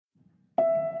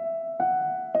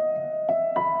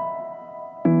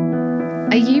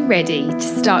Are you ready to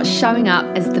start showing up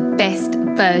as the best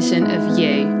version of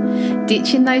you?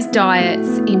 Ditching those diets,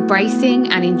 embracing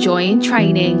and enjoying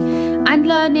training, and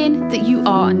learning that you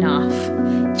are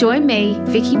enough. Join me,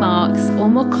 Vicky Marks, or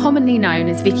more commonly known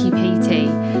as Vicky PT,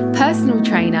 personal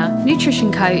trainer,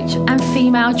 nutrition coach, and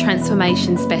female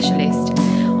transformation specialist,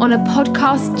 on a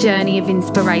podcast journey of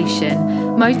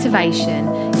inspiration,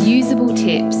 motivation, usable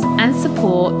tips and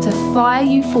support to fire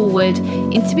you forward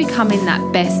into becoming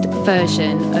that best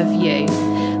version of you,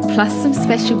 plus some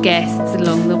special guests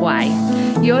along the way.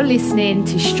 You're listening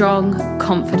to Strong,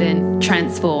 Confident,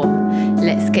 Transform.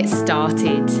 Let's get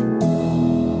started.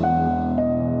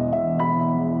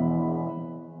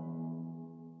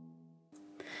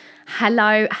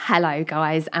 Hello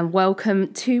guys, and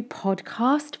welcome to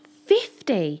podcast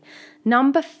 50.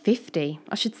 Number 50.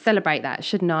 I should celebrate that,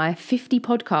 shouldn't I? 50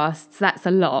 podcasts, that's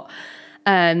a lot.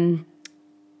 I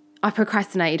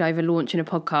procrastinated over launching a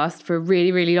podcast for a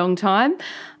really, really long time.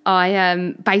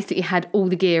 I basically had all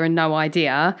the gear and no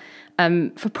idea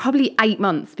for probably 8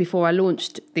 months before I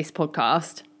launched this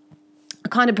podcast. I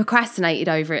kind of procrastinated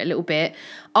over it a little bit,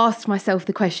 asked myself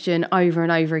the question over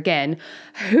and over again,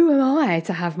 who am I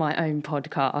to have my own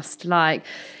podcast? Like,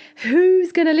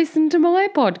 who's going to listen to my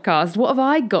podcast? What have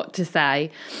I got to say?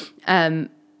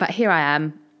 But here I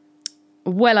am,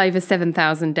 well over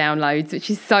 7,000 downloads,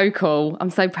 which is so cool. I'm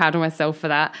so proud of myself for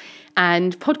that.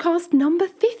 And podcast number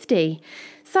 50.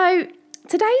 So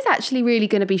today's actually really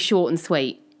going to be short and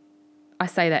sweet. I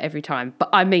say that every time, but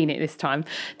I mean it this time.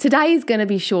 Today is going to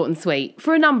be short and sweet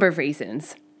for a number of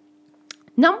reasons.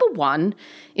 Number one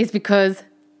is because,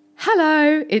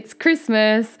 hello, it's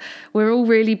Christmas. We're all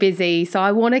really busy, so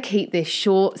I want to keep this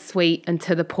short, sweet, and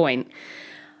to the point.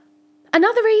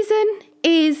 Another reason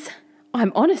is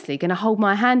I'm honestly going to hold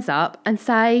my hands up and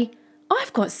say,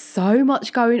 I've got so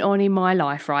much going on in my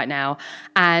life right now,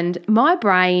 and my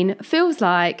brain feels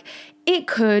like it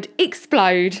could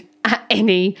explode at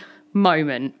any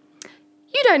moment.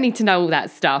 You don't need to know all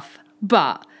that stuff,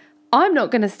 but I'm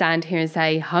not going to stand here and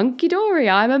say, hunky-dory,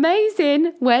 I'm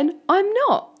amazing, when I'm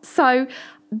not. So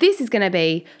this is going to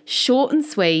be short and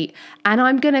sweet, and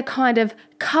I'm going to kind of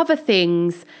cover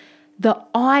things that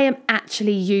I am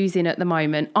actually using at the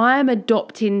moment. I am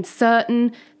adopting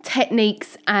certain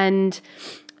techniques and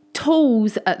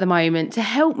tools at the moment to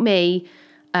help me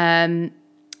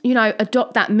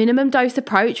adopt that minimum dose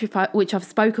approach, which I've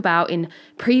spoke about in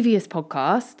previous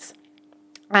podcasts,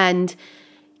 and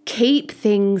keep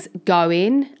things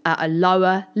going at a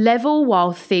lower level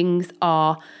while things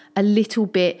are a little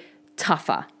bit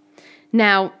tougher.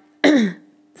 Now,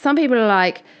 some people are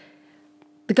like,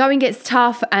 the going gets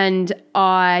tough and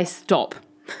I stop.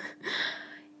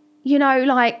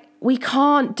 We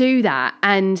can't do that.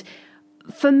 And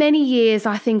for many years,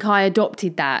 I think I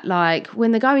adopted that. Like,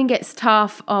 when the going gets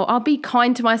tough, I'll be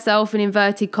kind to myself in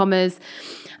inverted commas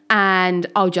and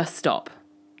I'll just stop.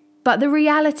 But the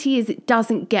reality is it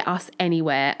doesn't get us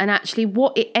anywhere. And actually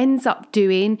what it ends up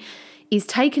doing is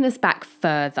taking us back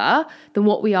further than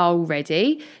what we are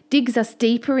already, digs us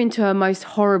deeper into a most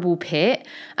horrible pit,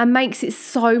 and makes it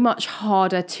so much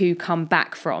harder to come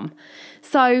back from.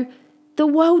 So the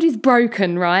world is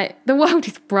broken, right? The world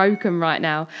is broken right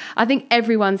now. I think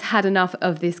everyone's had enough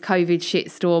of this COVID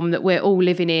shitstorm that we're all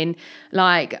living in.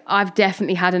 Like, I've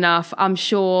definitely had enough. I'm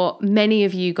sure many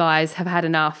of you guys have had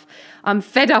enough. I'm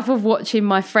fed up of watching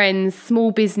my friends,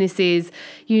 small businesses,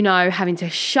 having to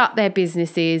shut their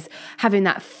businesses, having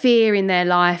that fear in their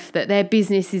life that their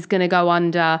business is going to go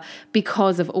under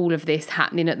because of all of this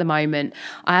happening at the moment.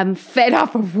 I'm fed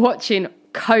up of watching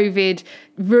COVID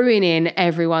ruining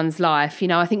everyone's life.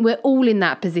 I think we're all in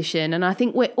that position, and I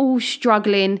think we're all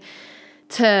struggling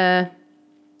to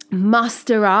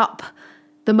muster up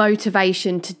the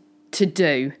motivation to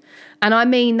do. And I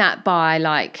mean that by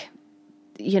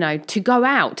to go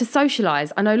out, to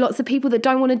socialize. I know lots of people that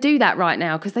don't want to do that right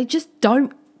now because they just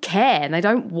don't care and they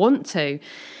don't want to.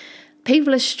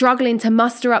 People are struggling to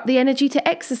muster up the energy to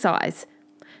exercise.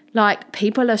 Like,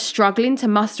 people are struggling to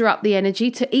muster up the energy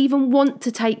to even want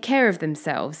to take care of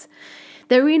themselves.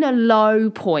 They're in a low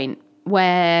point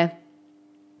where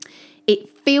it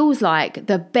feels like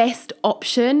the best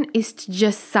option is to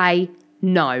just say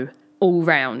no all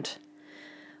round.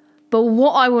 But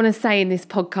what I want to say in this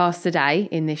podcast today,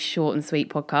 in this short and sweet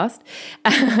podcast,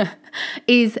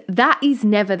 is that is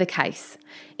never the case.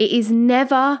 It is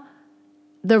never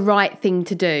the right thing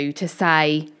to do to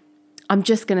say, I'm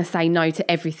just going to say no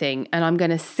to everything, and I'm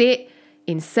going to sit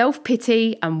in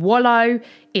self-pity and wallow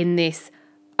in this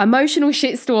emotional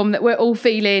shitstorm that we're all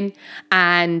feeling,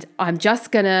 and I'm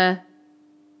just going to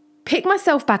pick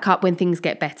myself back up when things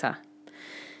get better.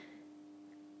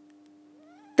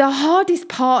 The hardest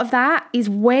part of that is,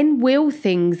 when will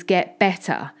things get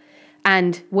better?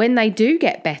 And when they do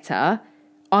get better,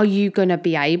 are you going to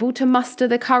be able to muster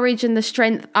the courage and the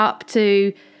strength up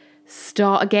to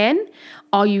start again?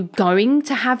 Are you going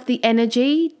to have the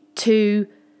energy to,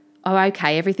 oh,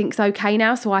 okay, everything's okay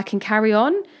now, so I can carry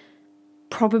on?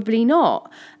 Probably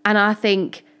not. And I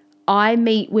think I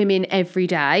meet women every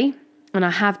day, and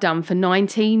I have done for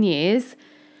 19 years,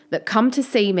 that come to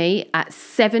see me at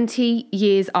 70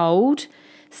 years old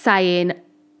saying,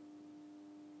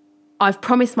 I've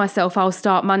promised myself I'll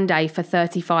start Monday for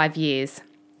 35 years.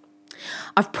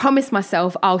 I've promised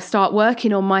myself I'll start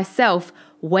working on myself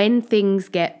when things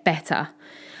get better.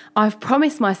 I've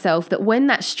promised myself that when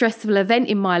that stressful event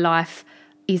in my life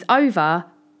is over,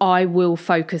 I will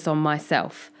focus on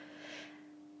myself.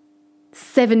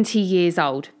 70 years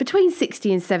old, between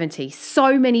 60 and 70,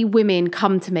 so many women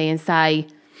come to me and say,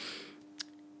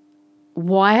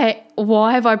 why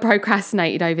have I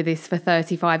procrastinated over this for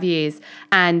 35 years?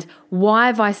 And why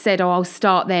have I said, oh, I'll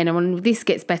start then, and when this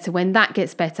gets better, when that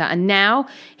gets better? And now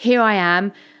here I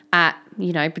am at,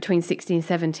 between 60 and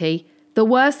 70, the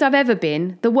worst I've ever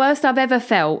been, the worst I've ever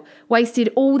felt, wasted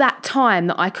all that time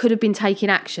that I could have been taking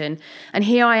action. And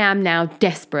here I am now,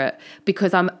 desperate,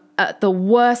 because I'm at the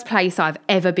worst place I've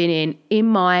ever been in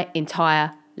my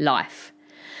entire life.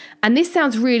 And this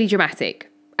sounds really dramatic.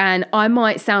 And I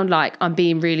might sound like I'm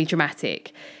being really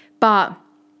dramatic, but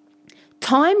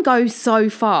time goes so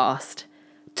fast.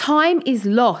 Time is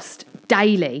lost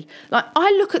daily. Like, I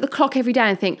look at the clock every day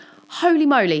and think, holy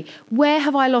moly, where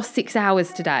have I lost 6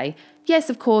 hours today?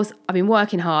 Yes, of course, I've been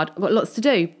working hard. I've got lots to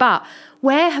do, but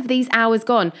where have these hours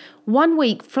gone? 1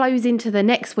 week flows into the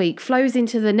next week, flows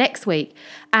into the next week.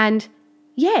 And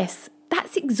yes,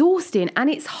 that's exhausting and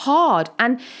it's hard.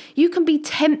 And you can be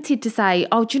tempted to say,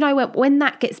 oh, do you know what? When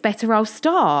that gets better, I'll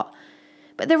start.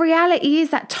 But the reality is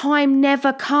that time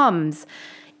never comes.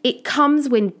 It comes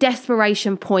when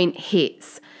desperation point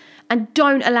hits. And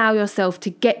don't allow yourself to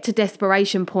get to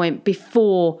desperation point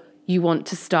before you want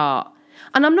to start.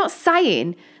 And I'm not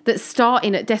saying that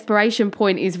starting at desperation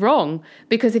point is wrong,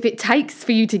 because if it takes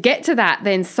for you to get to that,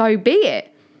 then so be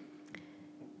it.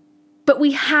 But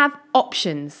we have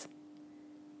options.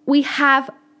 We have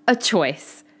a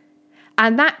choice.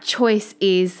 And that choice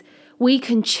is, we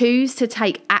can choose to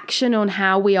take action on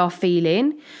how we are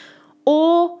feeling,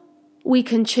 or we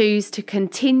can choose to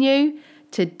continue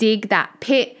to dig that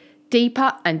pit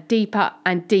deeper and deeper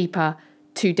and deeper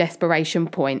to desperation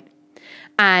point.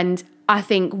 And I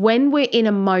think when we're in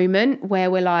a moment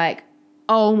where we're like,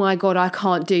 oh my God, I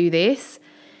can't do this,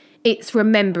 it's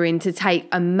remembering to take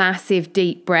a massive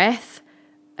deep breath.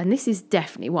 And this is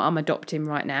definitely what I'm adopting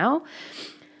right now.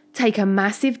 Take a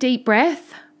massive deep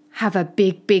breath. Have a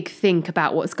big think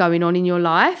about what's going on in your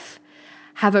life.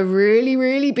 Have a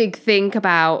really big think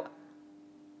about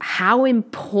how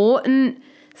important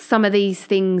some of these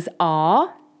things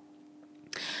are.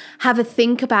 Have a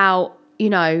think about,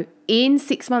 in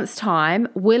 6 months' time,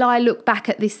 will I look back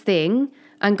at this thing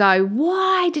and go,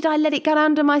 why did I let it get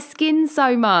under my skin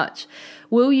so much?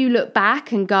 Will you look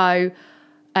back and go,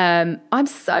 I'm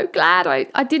so glad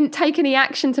I didn't take any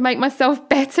action to make myself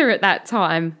better at that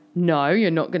time? No, you're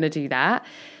not going to do that.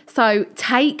 So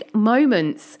take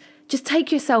moments. Just take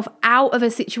yourself out of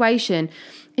a situation.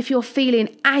 If you're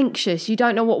feeling anxious, you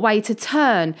don't know what way to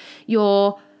turn,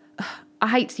 I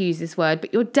hate to use this word,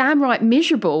 but you're damn right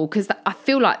miserable, because I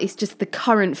feel like it's just the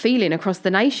current feeling across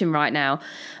the nation right now.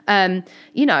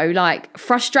 Like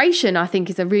frustration, I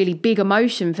think, is a really big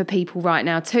emotion for people right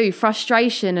now too.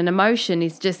 Frustration and emotion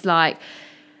is just like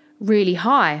really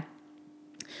high.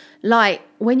 Like,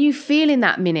 when you feel in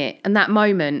that minute and that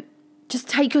moment, just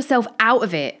take yourself out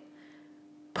of it.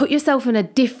 Put yourself in a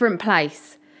different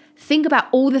place. Think about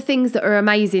all the things that are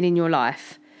amazing in your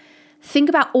life. Think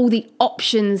about all the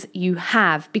options you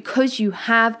have, because you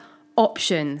have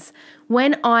options.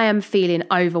 When I am feeling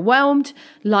overwhelmed,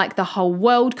 like the whole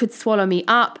world could swallow me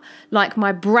up, like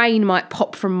my brain might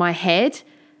pop from my head,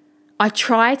 I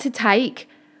try to take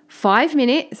 5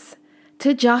 minutes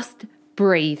to just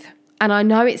breathe. And I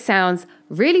know it sounds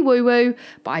really woo-woo,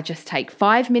 but I just take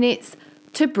 5 minutes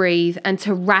to breathe and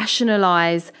to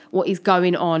rationalize what is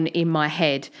going on in my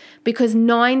head. Because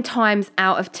 9 times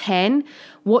out of 10,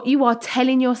 what you are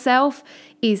telling yourself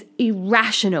is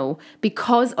irrational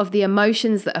because of the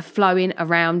emotions that are flowing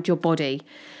around your body.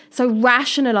 So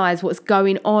rationalize what's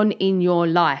going on in your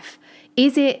life.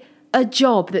 Is it a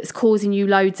job that's causing you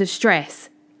loads of stress?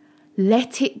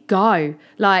 Let it go.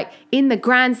 Like, in the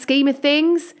grand scheme of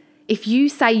things, if you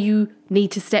say you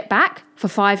need to step back for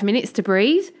 5 minutes to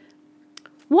breathe,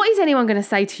 what is anyone going to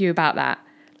say to you about that?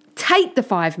 Take the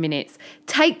 5 minutes.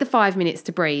 Take the 5 minutes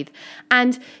to breathe.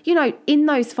 And, in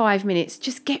those 5 minutes,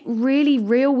 just get really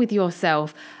real with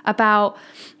yourself about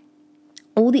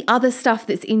all the other stuff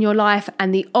that's in your life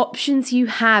and the options you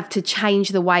have to change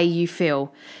the way you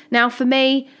feel. Now, for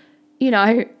me,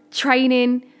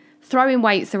 training, throwing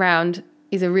weights around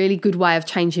is a really good way of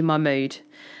changing my mood.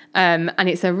 And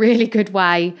it's a really good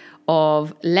way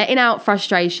of letting out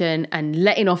frustration and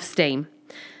letting off steam.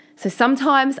 So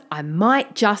sometimes I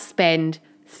might just spend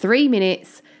 3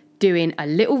 minutes doing a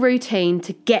little routine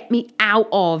to get me out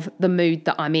of the mood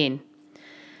that I'm in.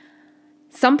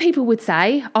 Some people would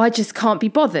say, I just can't be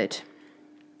bothered.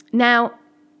 Now,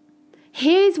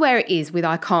 here's where it is with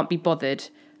I can't be bothered.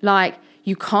 Like,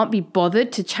 you can't be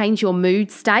bothered to change your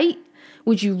mood state.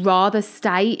 Would you rather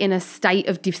stay in a state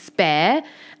of despair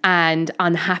and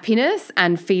unhappiness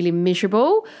and feeling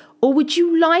miserable? Or would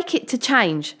you like it to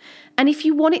change? And if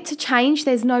you want it to change,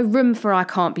 there's no room for I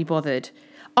can't be bothered.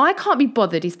 I can't be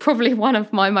bothered is probably one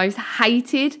of my most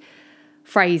hated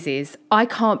phrases. I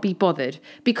can't be bothered,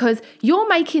 because you're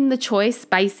making the choice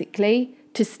basically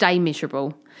to stay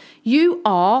miserable. You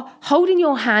are holding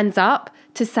your hands up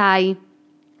to say,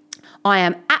 I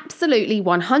am absolutely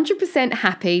 100%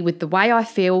 happy with the way I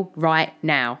feel right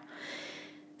now.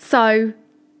 So,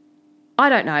 I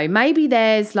don't know, maybe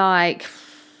there's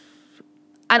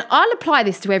and I'll apply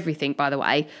this to everything, by the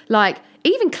way,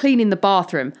 even cleaning the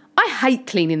bathroom. I hate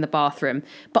cleaning the bathroom,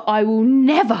 but I will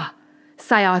never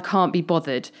say I can't be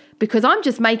bothered, because I'm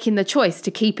just making the choice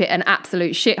to keep it an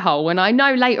absolute shithole. And I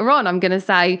know later on I'm going to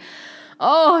say,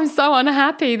 oh, I'm so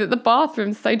unhappy that the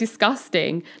bathroom's so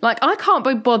disgusting. I can't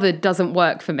be bothered doesn't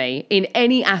work for me in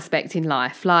any aspect in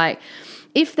life.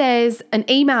 If there's an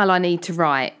email I need to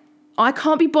write, I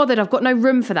can't be bothered. I've got no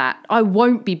room for that. I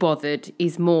won't be bothered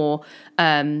is more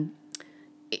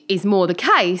the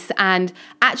case. And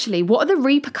actually, what are the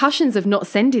repercussions of not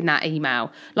sending that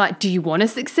email? Do you want to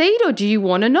succeed or do you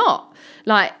want to not?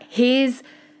 Here's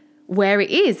where it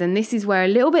is. And this is where a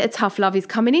little bit of tough love is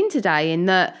coming in today, in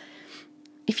that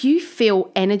if you feel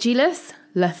energyless,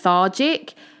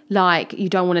 lethargic, you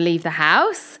don't want to leave the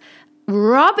house,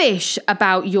 rubbish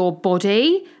about your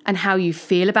body and how you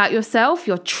feel about yourself,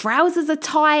 your trousers are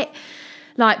tight,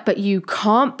 but you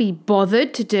can't be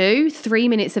bothered to do 3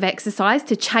 minutes of exercise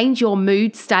to change your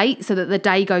mood state so that the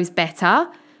day goes better,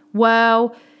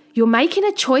 well, you're making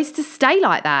a choice to stay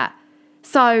like that.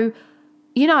 So,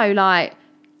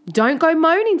 don't go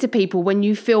moaning to people when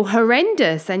you feel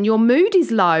horrendous and your mood is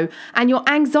low and your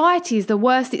anxiety is the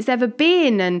worst it's ever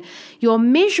been and you're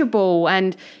miserable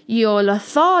and you're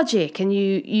lethargic and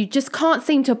you just can't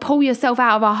seem to pull yourself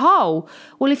out of a hole.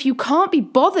 Well, if you can't be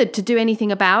bothered to do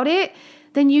anything about it,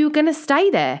 then you're going to stay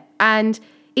there. And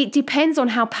it depends on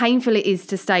how painful it is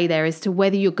to stay there as to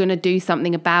whether you're going to do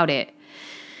something about it.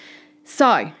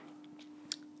 So,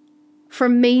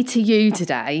 from me to you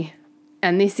today,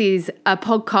 and this is a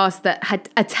podcast that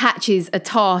attaches a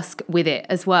task with it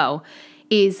as well,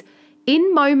 is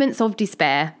in moments of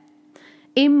despair,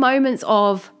 in moments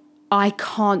of I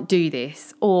can't do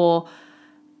this, or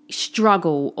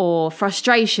struggle, or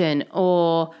frustration,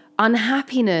 or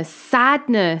unhappiness,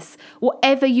 sadness,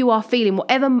 whatever you are feeling,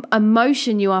 whatever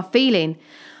emotion you are feeling,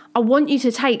 I want you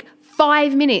to take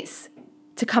 5 minutes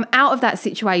to come out of that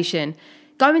situation.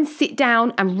 Go and sit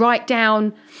down and write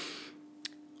down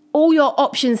all your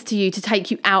options to you to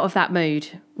take you out of that mood.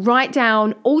 Write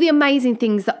down all the amazing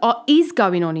things that is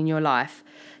going on in your life.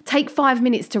 Take 5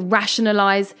 minutes to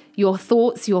rationalize your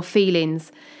thoughts, your feelings.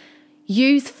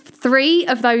 Use 3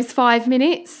 of those 5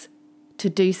 minutes to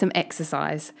do some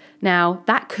exercise. Now,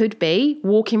 that could be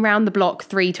walking around the block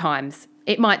 3 times.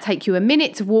 It might take you a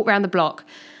minute to walk around the block.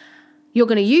 You're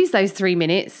going to use those 3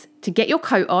 minutes to get your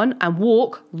coat on and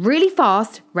walk really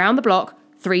fast round the block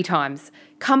 3 times.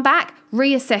 Come back,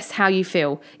 reassess how you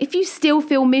feel. If you still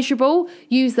feel miserable,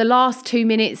 use the last 2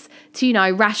 minutes to,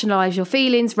 rationalize your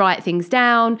feelings, write things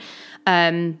down,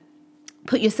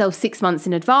 put yourself 6 months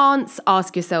in advance,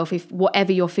 ask yourself if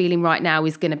whatever you're feeling right now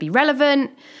is going to be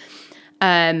relevant.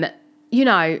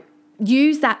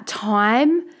 Use that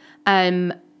time.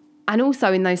 And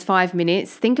also in those 5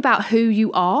 minutes, think about who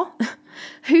you are,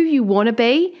 who you want to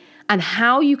be, and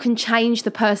how you can change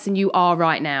the person you are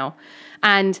right now.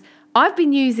 And I've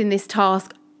been using this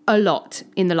task a lot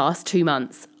in the last 2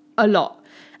 months, a lot.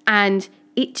 And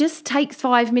it just takes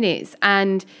 5 minutes,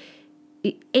 and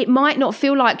it might not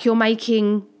feel like you're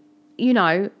making,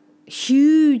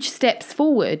 huge steps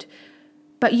forward,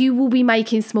 but you will be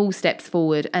making small steps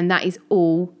forward, and that is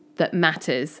all that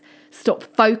matters. Stop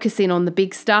focusing on the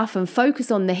big stuff and focus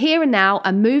on the here and now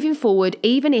and moving forward,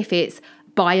 even if it's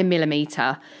by a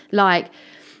millimeter.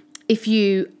 If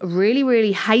you really,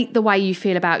 really hate the way you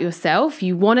feel about yourself,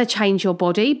 you want to change your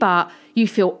body, but you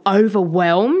feel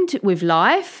overwhelmed with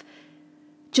life,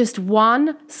 just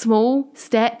one small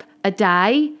step a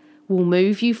day will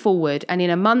move you forward. And in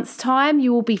a month's time,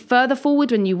 you will be further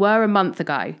forward than you were a month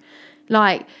ago.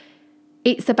 Like,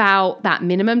 it's about that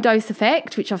minimum dose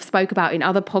effect, which I've spoke about in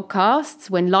other podcasts.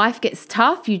 When life gets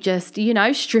tough, you just,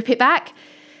 strip it back,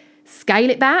 scale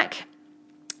it back,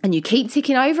 and you keep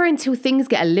ticking over until things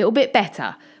get a little bit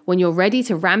better when you're ready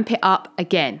to ramp it up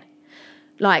again.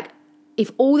 Like,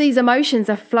 if all these emotions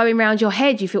are flowing around your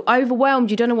head, you feel overwhelmed,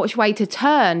 you don't know which way to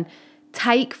turn,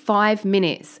 take 5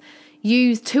 minutes.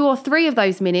 Use 2 or 3 of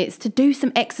those minutes to do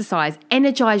some exercise,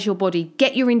 energize your body,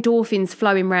 get your endorphins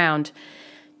flowing round.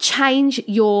 Change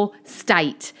your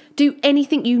state. Do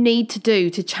anything you need to do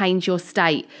to change your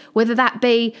state, whether that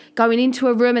be going into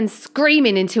a room and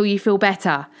screaming until you feel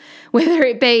better, whether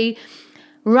it be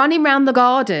running around the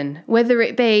garden, whether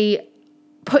it be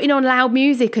putting on loud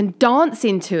music and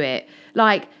dancing to it.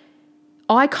 Like,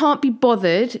 I can't be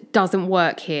bothered doesn't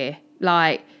work here.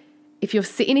 Like, if you're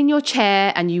sitting in your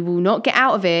chair and you will not get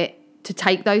out of it to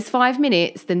take those 5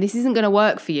 minutes, then this isn't going to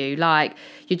work for you. Like,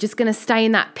 you're just going to stay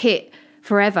in that pit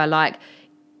forever. Like,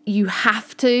 you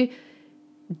have to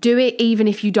do it even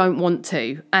if you don't want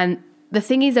to. And the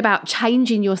thing is about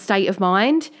changing your state of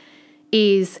mind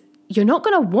is you're not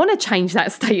going to want to change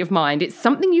that state of mind. It's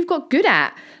something you've got good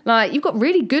at. Like, you've got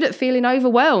really good at feeling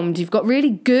overwhelmed. You've got really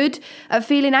good at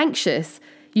feeling anxious.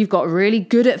 You've got really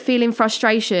good at feeling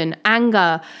frustration,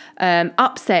 anger,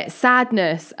 upset,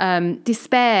 sadness,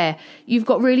 despair. You've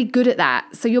got really good at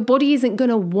that. So your body isn't going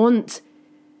to want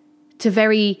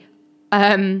to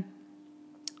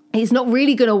it's not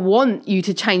really going to want you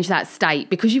to change that state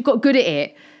because you've got good at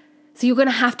it. So you're going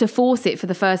to have to force it for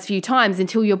the first few times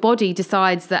until your body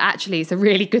decides that actually it's a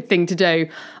really good thing to do.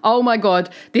 Oh my God,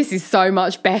 this is so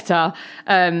much better.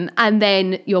 And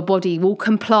then your body will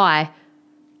comply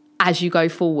as you go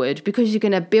forward because you're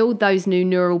going to build those new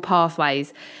neural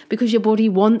pathways because your body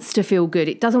wants to feel good.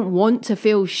 It doesn't want to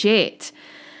feel shit.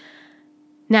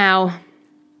 Now,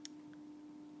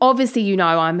 obviously,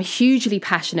 I'm hugely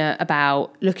passionate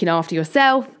about looking after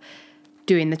yourself,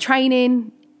 doing the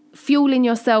training, fueling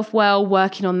yourself well,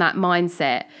 working on that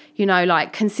mindset,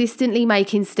 like consistently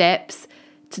making steps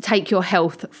to take your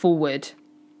health forward.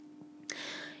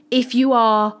 If you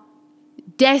are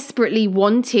desperately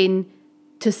wanting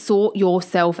to sort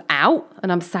yourself out,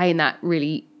 and I'm saying that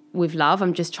really with love,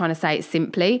 I'm just trying to say it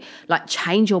simply, like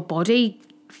change your body,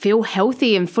 feel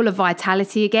healthy and full of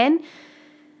vitality again,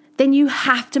 then you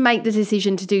have to make the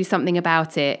decision to do something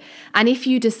about it. And if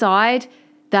you decide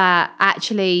that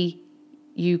actually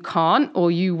you can't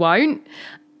or you won't,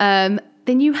 then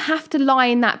you have to lie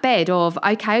in that bed of,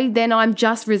 okay, then I'm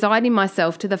just resigning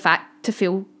myself to the fact to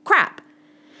feel crap.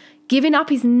 Giving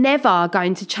up is never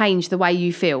going to change the way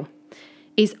you feel.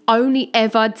 It's only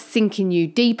ever sinking you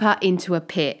deeper into a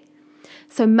pit.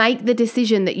 So make the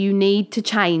decision that you need to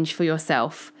change for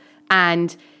yourself.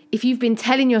 And if you've been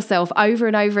telling yourself over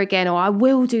and over again, I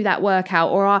will do that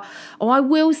workout, or I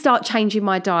will start changing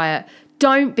my diet,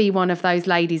 don't be one of those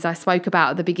ladies I spoke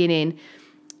about at the beginning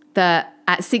that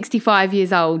at 65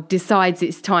 years old decides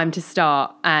it's time to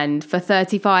start. And for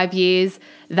 35 years,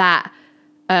 that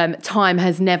time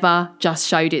has never just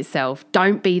showed itself.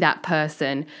 Don't be that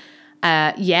person.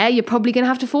 You're probably going to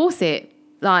have to force it.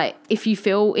 Like, if you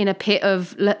feel in a pit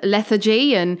of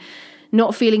lethargy and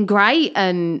not feeling great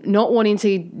and not wanting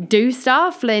to do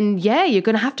stuff, then you're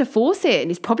going to have to force it. And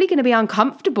it's probably going to be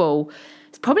uncomfortable.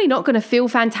 It's probably not going to feel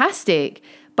fantastic.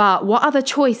 But what other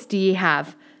choice do you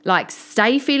have? Like,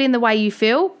 stay feeling the way you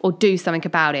feel or do something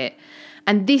about it.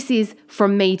 And this is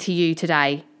from me to you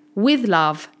today, with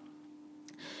love.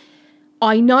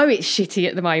 I know it's shitty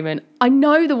at the moment. I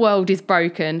know the world is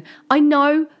broken. I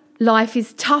know life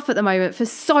is tough at the moment for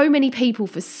so many people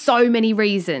for so many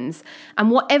reasons.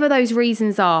 And whatever those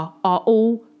reasons are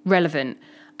all relevant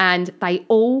and they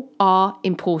all are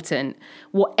important.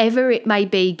 Whatever it may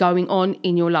be going on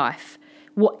in your life,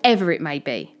 whatever it may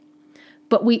be.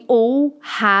 But we all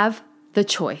have the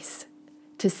choice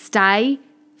to stay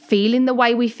feeling the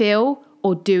way we feel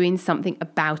or doing something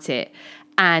about it.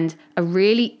 And a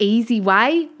really easy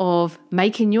way of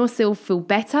making yourself feel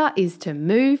better is to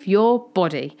move your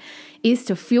body, is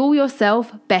to fuel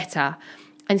yourself better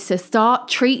and to start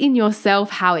treating yourself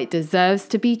how it deserves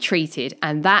to be treated.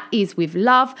 And that is with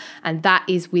love and that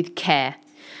is with care.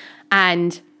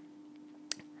 And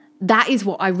that is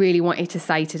what I really wanted to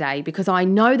say today, because I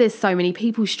know there's so many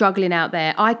people struggling out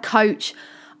there. I coach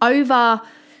over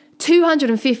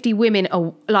 250 women,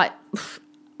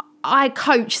 I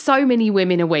coach so many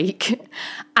women a week,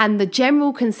 and the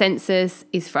general consensus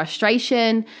is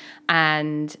frustration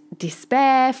and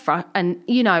despair, and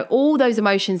all those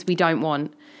emotions we don't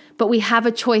want. But we have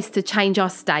a choice to change our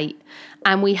state,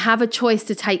 and we have a choice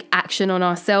to take action on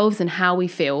ourselves and how we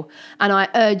feel. And I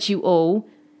urge you all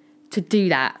to do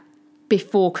that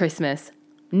before Christmas,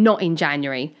 not in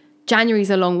January. January's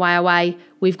a long way away.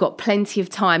 We've got plenty of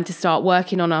time to start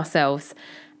working on ourselves.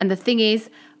 And the thing is,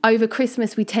 over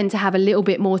Christmas, we tend to have a little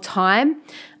bit more time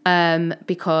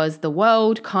because the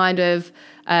world kind of,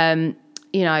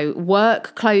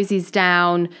 work closes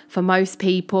down for most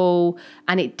people,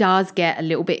 and it does get a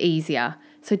little bit easier.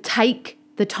 So take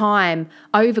the time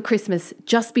over Christmas,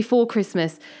 just before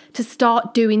Christmas, to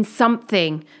start doing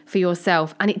something for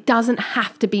yourself. And it doesn't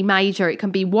have to be major. It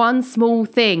can be one small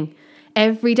thing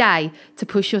every day to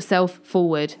push yourself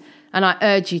forward. And I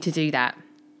urge you to do that.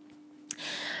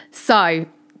 So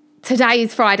today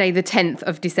is Friday, the 10th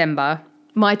of December.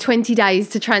 My 20 days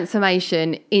to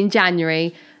transformation in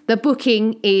January. The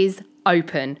booking is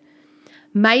open.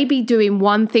 Maybe doing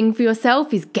one thing for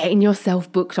yourself is getting yourself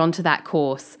booked onto that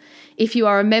course. If you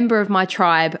are a member of my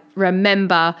tribe,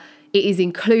 remember it is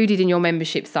included in your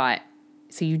membership site,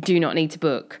 so you do not need to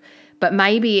book. But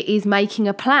maybe it is making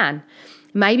a plan.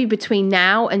 Maybe between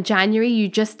now and January, you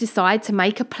just decide to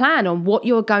make a plan on what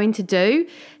you're going to do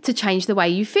to change the way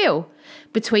you feel.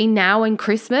 Between now and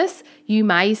Christmas, you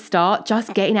may start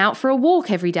just getting out for a walk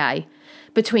every day.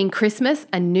 Between Christmas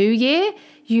and New Year,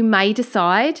 you may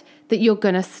decide that you're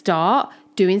going to start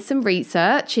doing some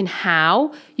research in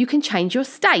how you can change your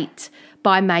state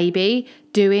by maybe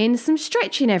doing some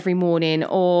stretching every morning,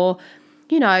 or,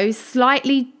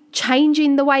 slightly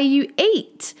changing the way you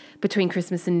eat between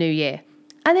Christmas and New Year.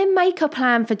 And then make a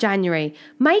plan for January.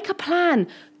 Make a plan.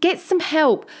 Get some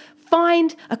help.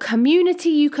 Find a community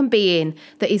you can be in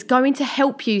that is going to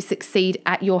help you succeed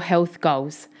at your health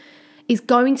goals, is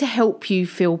going to help you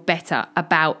feel better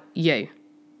about you.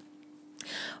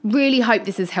 Really hope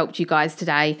this has helped you guys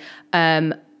today.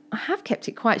 I have kept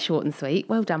it quite short and sweet.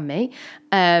 Well done, me.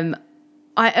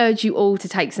 I urge you all to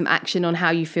take some action on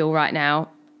how you feel right now.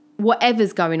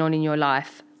 Whatever's going on in your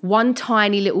life, one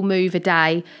tiny little move a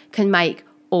day can make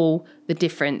all the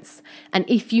difference. And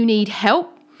if you need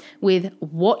help with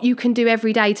what you can do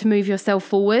every day to move yourself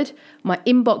forward, my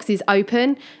inbox is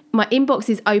open. My inbox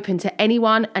is open to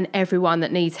anyone and everyone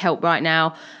that needs help right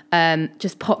now.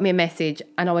 Just pop me a message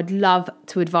and I would love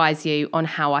to advise you on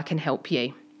how I can help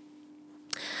you.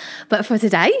 But for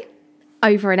today,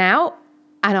 over and out,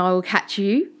 and I will catch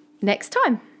you next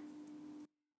time.